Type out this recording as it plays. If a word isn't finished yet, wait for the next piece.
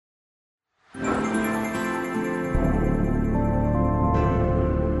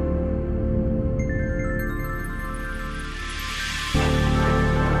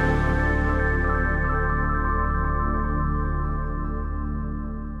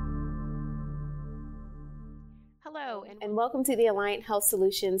Hello, and welcome to the Alliant Health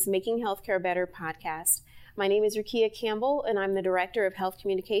Solutions Making Healthcare Better podcast. My name is Rakia Campbell, and I'm the Director of Health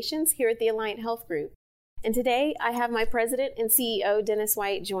Communications here at the Alliant Health Group. And today, I have my President and CEO, Dennis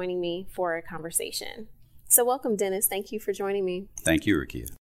White, joining me for a conversation. So welcome, Dennis. Thank you for joining me. Thank you, Rakia.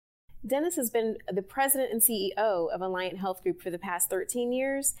 Dennis has been the President and CEO of Alliant Health Group for the past 13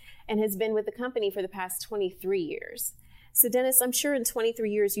 years and has been with the company for the past 23 years. So Dennis, I'm sure in 23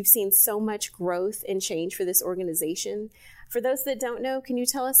 years you've seen so much growth and change for this organization. For those that don't know, can you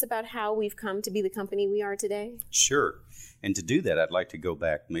tell us about how we've come to be the company we are today? Sure. And to do that, I'd like to go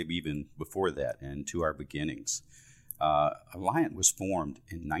back maybe even before that and to our beginnings. Alliant was formed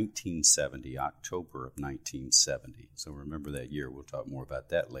in 1970, October of 1970. So remember that year. We'll talk more about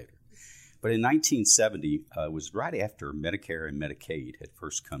that later. But in 1970, it was right after Medicare and Medicaid had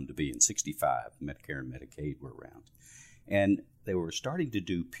first come to be. In 65, Medicare and Medicaid were around. And they were starting to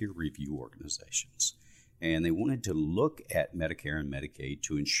do peer review organizations. And they wanted to look at Medicare and Medicaid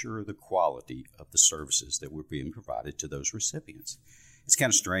to ensure the quality of the services that were being provided to those recipients. It's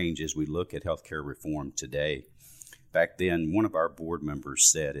kind of strange as we look at healthcare reform today. Back then, one of our board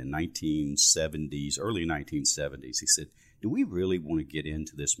members said in early 1970s, he said, "Do we really want to get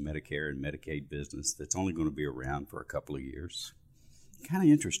into this Medicare and Medicaid business that's only going to be around for a couple of years?" Kind of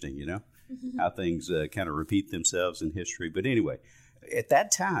interesting, you know, how things kind of repeat themselves in history. But anyway, at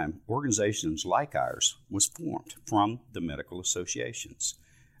that time, organizations like ours was formed from the medical associations.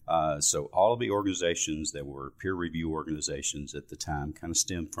 So all of the organizations that were peer review organizations at the time kind of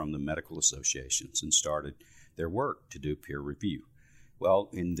stemmed from the medical associations and started their work to do peer review. Well,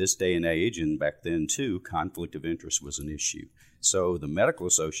 in this day and age, and back then too, conflict of interest was an issue. So the medical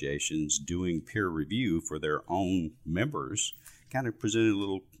associations doing peer review for their own members kind of presented a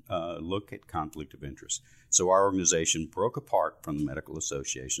little look at conflict of interest. So our organization broke apart from the medical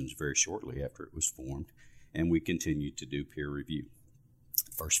associations very shortly after it was formed, and we continued to do peer review.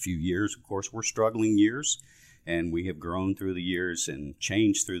 First few years, of course, were struggling years, and we have grown through the years and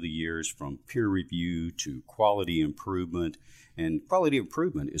changed through the years from peer review to quality improvement. And quality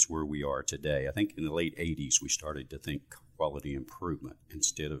improvement is where we are today. I think in the late 80s, we started to think quality improvement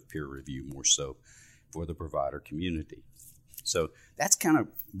instead of peer review, more so for the provider community. So that's kind of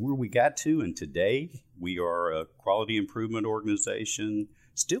where we got to. And today, we are a quality improvement organization,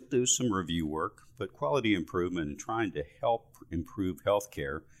 still do some review work, but quality improvement and trying to help improve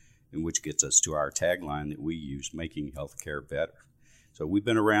healthcare, and which gets us to our tagline that we use, making healthcare better. So we've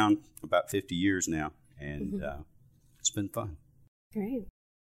been around about 50 years now, and it's been fun. Great.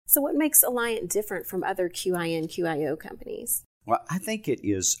 So what makes Alliant different from other QIN, QIO companies? Well, I think it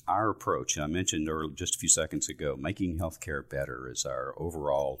is our approach. I mentioned earlier, just a few seconds ago, making healthcare better is our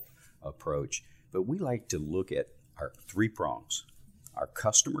overall approach. But we like to look at our three prongs: our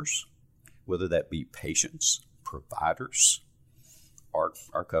customers, whether that be patients, providers,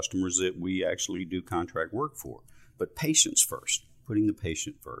 our customers that we actually do contract work for. But patients first, putting the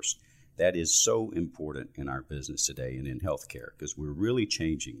patient first. That is so important in our business today and in healthcare, because we're really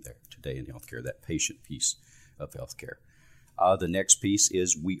changing there today in healthcare, that patient piece of healthcare. The next piece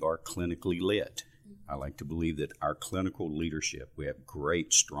is we are clinically led. I like to believe that our clinical leadership, we have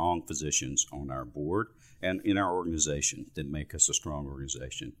great, strong physicians on our board and in our organization that make us a strong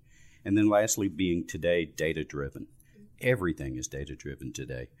organization. And then lastly, being today data-driven. Everything is data-driven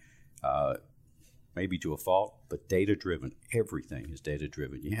today. Maybe to a fault, but data-driven. Everything is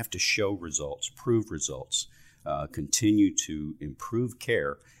data-driven. You have to show results, prove results, continue to improve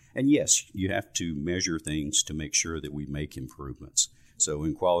care. And yes, you have to measure things to make sure that we make improvements. So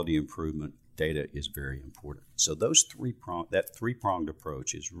in quality improvement, data is very important. So that three-pronged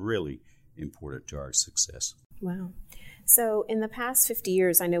approach is really important to our success. Wow. So in the past 50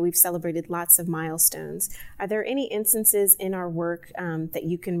 years, I know we've celebrated lots of milestones. Are there any instances in our work that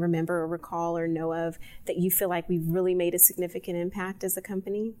you can remember or recall or know of that you feel like we've really made a significant impact as a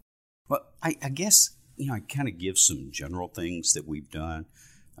company? Well, I guess, I kind of give some general things that we've done.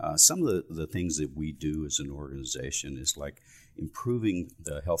 Some of the things that we do as an organization is like improving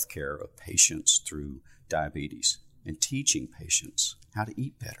the health care of patients through diabetes and teaching patients how to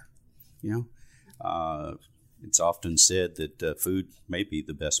eat better. It's often said that food may be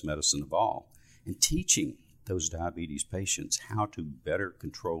the best medicine of all. And teaching those diabetes patients how to better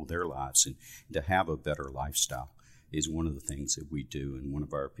control their lives and to have a better lifestyle is one of the things that we do and one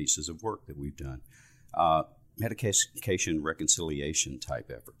of our pieces of work that we've done. Medication reconciliation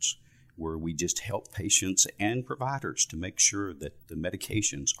type efforts, where we just help patients and providers to make sure that the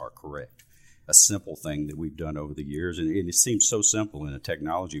medications are correct. A simple thing that we've done over the years, and it seems so simple in a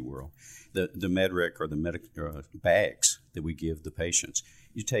technology world. The MedRec or the bags that we give the patients.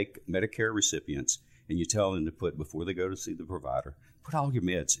 You take Medicare recipients and you tell them to put, before they go to see the provider, put all your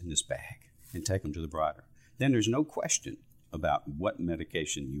meds in this bag and take them to the provider. Then there's no question about what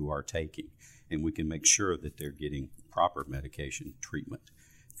medication you are taking, and we can make sure that they're getting proper medication treatment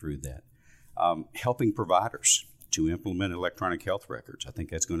through that. Helping providers to implement electronic health records. I think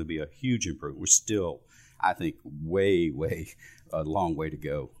that's going to be a huge improvement. We're still, I think, a long way to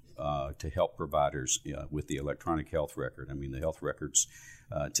go to help providers with the electronic health record. I mean, the health records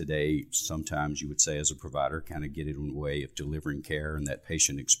today, sometimes you would say as a provider, kind of get in the way of delivering care and that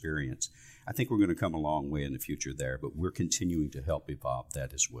patient experience. I think we're going to come a long way in the future there, but we're continuing to help evolve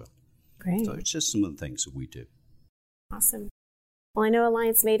that as well. Great. So it's just some of the things that we do. Awesome. Well, I know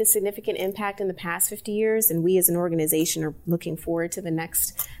Alliant's made a significant impact in the past 50 years, and we as an organization are looking forward to the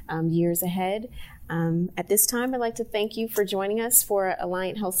next years ahead. At this time, I'd like to thank you for joining us for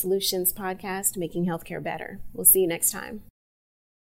Alliant Health Solutions podcast, Making Healthcare Better. We'll see you next time.